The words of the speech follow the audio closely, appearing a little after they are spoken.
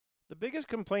The biggest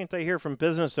complaint I hear from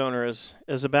business owners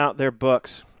is about their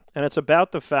books, and it's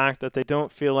about the fact that they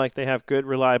don't feel like they have good,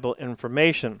 reliable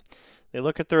information. They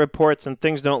look at the reports and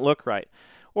things don't look right.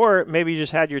 Or maybe you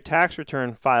just had your tax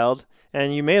return filed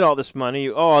and you made all this money,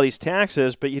 you owe all these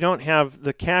taxes, but you don't have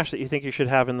the cash that you think you should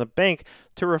have in the bank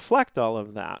to reflect all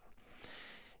of that.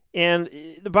 And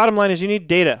the bottom line is you need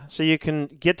data so you can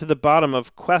get to the bottom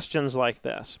of questions like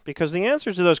this. Because the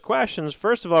answers to those questions,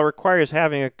 first of all, requires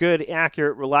having a good,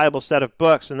 accurate, reliable set of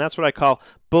books. And that's what I call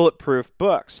bulletproof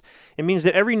books. It means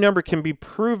that every number can be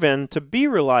proven to be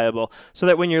reliable so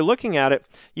that when you're looking at it,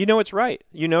 you know it's right.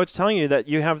 You know it's telling you that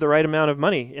you have the right amount of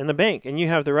money in the bank and you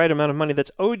have the right amount of money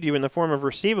that's owed you in the form of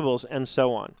receivables and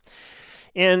so on.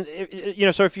 And,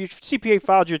 so if your CPA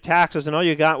filed your taxes and all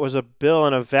you got was a bill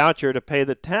and a voucher to pay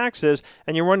the taxes,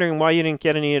 and you're wondering why you didn't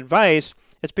get any advice,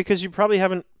 it's because you probably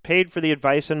haven't paid for the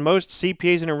advice, and most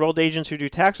CPAs and enrolled agents who do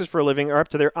taxes for a living are up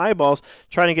to their eyeballs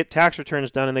trying to get tax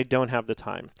returns done, and they don't have the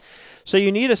time. So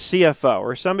you need a CFO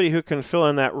or somebody who can fill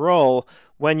in that role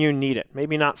when you need it.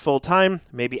 Maybe not full-time,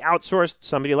 maybe outsourced,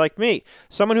 somebody like me.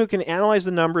 Someone who can analyze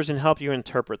the numbers and help you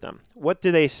interpret them. What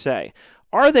do they say?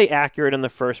 Are they accurate in the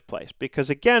first place? Because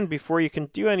again, before you can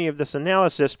do any of this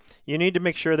analysis, you need to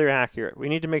make sure they're accurate. We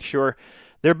need to make sure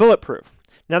they're bulletproof.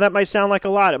 Now that might sound like a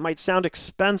lot. It might sound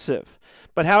expensive.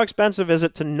 But how expensive is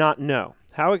it to not know?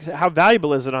 How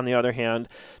valuable is it, on the other hand,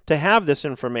 to have this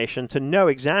information, to know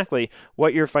exactly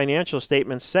what your financial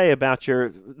statements say about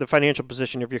the financial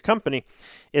position of your company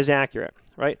is accurate,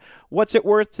 right? What's it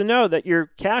worth to know that your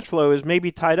cash flow is maybe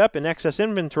tied up in excess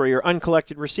inventory or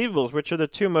uncollected receivables, which are the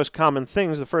two most common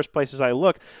things, the first places I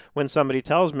look when somebody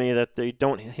tells me that they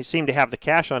don't seem to have the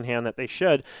cash on hand that they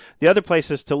should. The other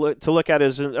places to look at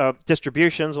is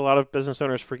distributions. A lot of business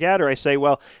owners forget, or I say,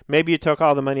 well, maybe you took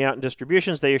all the money out in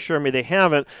distributions. They assure me they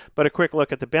haven't, but a quick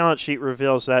look at the balance sheet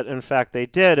reveals that, in fact, they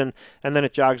did, and then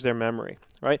it jogs their memory,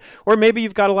 right? Or maybe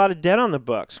you've got a lot of debt on the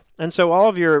books, and so all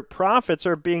of your profits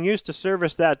are being used to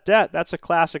service that debt. That's a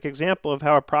classic example of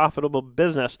how a profitable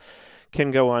business can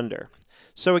go under.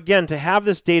 So again, to have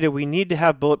this data, we need to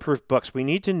have bulletproof books. We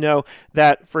need to know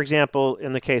that, for example,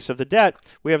 in the case of the debt,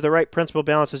 we have the right principal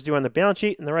balances due on the balance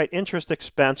sheet and the right interest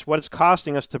expense, what it's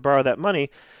costing us to borrow that money,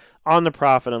 on the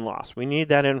profit and loss. We need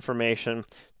that information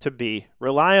to be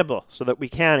reliable so that we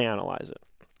can analyze it.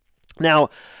 Now,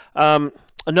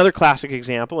 another classic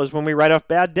example is when we write off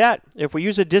bad debt. If we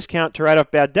use a discount to write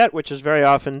off bad debt, which is very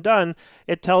often done,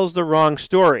 it tells the wrong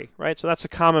story, right? So that's a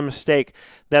common mistake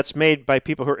that's made by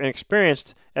people who are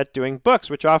inexperienced at doing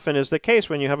books, which often is the case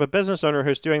when you have a business owner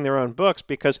who's doing their own books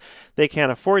because they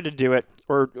can't afford to do it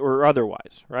or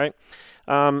otherwise, right?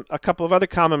 A couple of other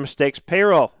common mistakes: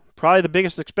 payroll. Probably the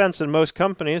biggest expense in most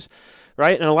companies,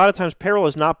 right? And a lot of times payroll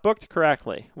is not booked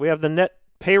correctly. We have the net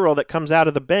payroll that comes out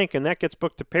of the bank, and that gets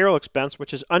booked to payroll expense,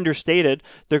 which is understated.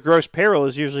 The gross payroll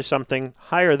is usually something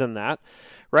higher than that,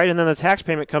 right? And then the tax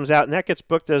payment comes out, and that gets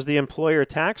booked as the employer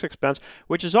tax expense,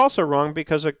 which is also wrong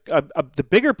because the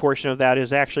bigger portion of that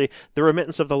is actually the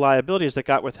remittance of the liabilities that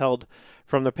got withheld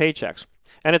from the paychecks.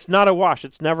 And it's not a wash.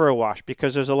 It's never a wash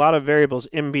because there's a lot of variables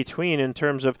in between in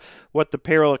terms of what the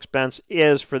payroll expense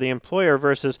is for the employer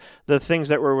versus the things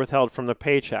that were withheld from the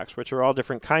paychecks, which are all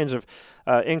different kinds of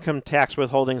income tax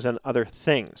withholdings and other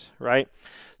things, right?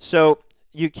 So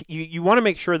you want to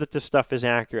make sure that this stuff is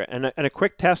accurate. And a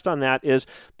quick test on that is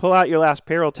pull out your last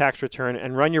payroll tax return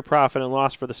and run your profit and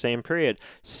loss for the same period.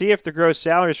 See if the gross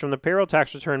salaries from the payroll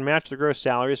tax return match the gross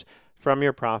salaries from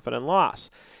your profit and loss.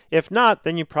 If not,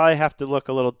 then you probably have to look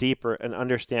a little deeper and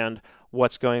understand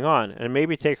what's going on and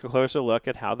maybe take a closer look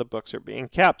at how the books are being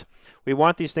kept. We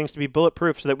want these things to be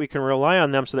bulletproof so that we can rely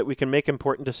on them so that we can make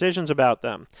important decisions about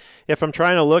them. If I'm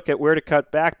trying to look at where to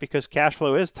cut back because cash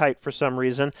flow is tight for some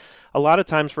reason, a lot of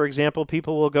times, for example,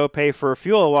 people will go pay for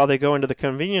fuel while they go into the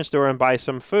convenience store and buy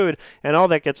some food, and all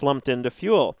that gets lumped into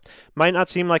fuel. Might not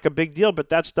seem like a big deal, but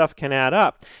that stuff can add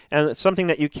up. And something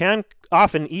that you can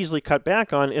often easily cut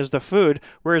back on is the food,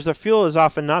 whereas the fuel is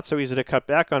often not so easy to cut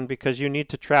back on because you need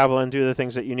to travel and do the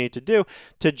things that you need to do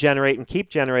to generate and keep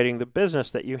generating the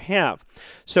business that you have.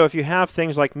 So if you have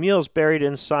things like meals buried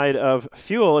inside of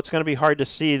fuel, it's going to be hard to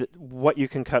see what you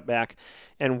can cut back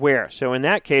and where. So in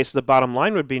that case, the bottom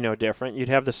line would be no different. You'd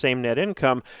have the same net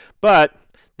income, but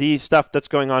the stuff that's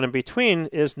going on in between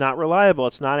is not reliable.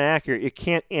 It's not accurate. You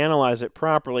can't analyze it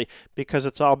properly because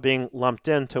it's all being lumped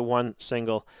into one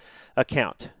single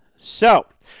account. So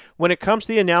when it comes to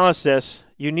the analysis,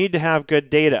 you need to have good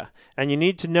data, and you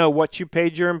need to know what you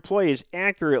paid your employees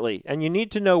accurately, and you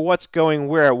need to know what's going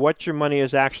where, what your money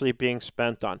is actually being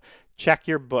spent on. check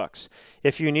your books.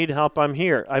 If you need help, I'm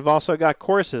here. I've also got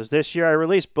courses. This year I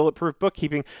released Bulletproof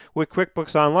Bookkeeping with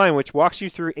QuickBooks Online, which walks you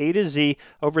through A to Z,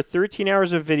 over 13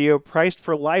 hours of video, priced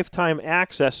for lifetime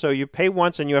access. So you pay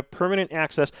once and you have permanent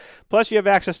access. Plus you have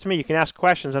access to me. You can ask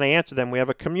questions and I answer them. We have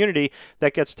a community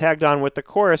that gets tagged on with the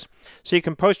course, so you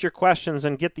can post your questions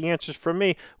and get the answers from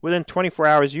me within 24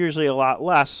 hours, usually a lot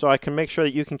less, so I can make sure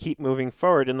that you can keep moving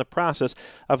forward in the process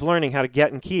of learning how to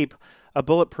get and keep a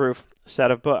bulletproof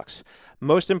set of books.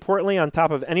 Most importantly, on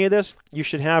top of any of this, you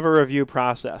should have a review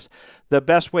process. The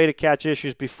best way to catch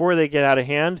issues before they get out of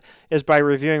hand is by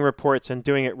reviewing reports and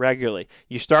doing it regularly.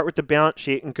 You start with the balance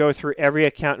sheet and go through every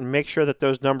account and make sure that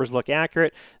those numbers look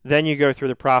accurate. Then you go through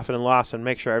the profit and loss and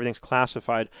make sure everything's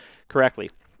classified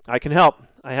correctly. I can help.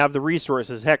 I have the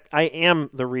resources. Heck, I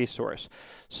am the resource.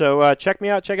 So check me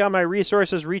out. Check out my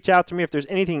resources. Reach out to me if there's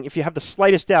anything, if you have the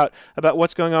slightest doubt about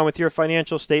what's going on with your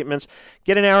financial statements.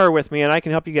 Get an hour with me and I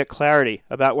can help you get clarity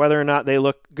about whether or not they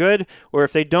look good, or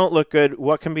if they don't look good,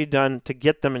 what can be done to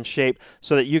get them in shape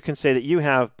so that you can say that you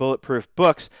have bulletproof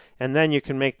books, and then you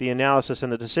can make the analysis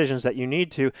and the decisions that you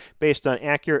need to based on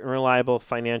accurate and reliable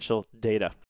financial data.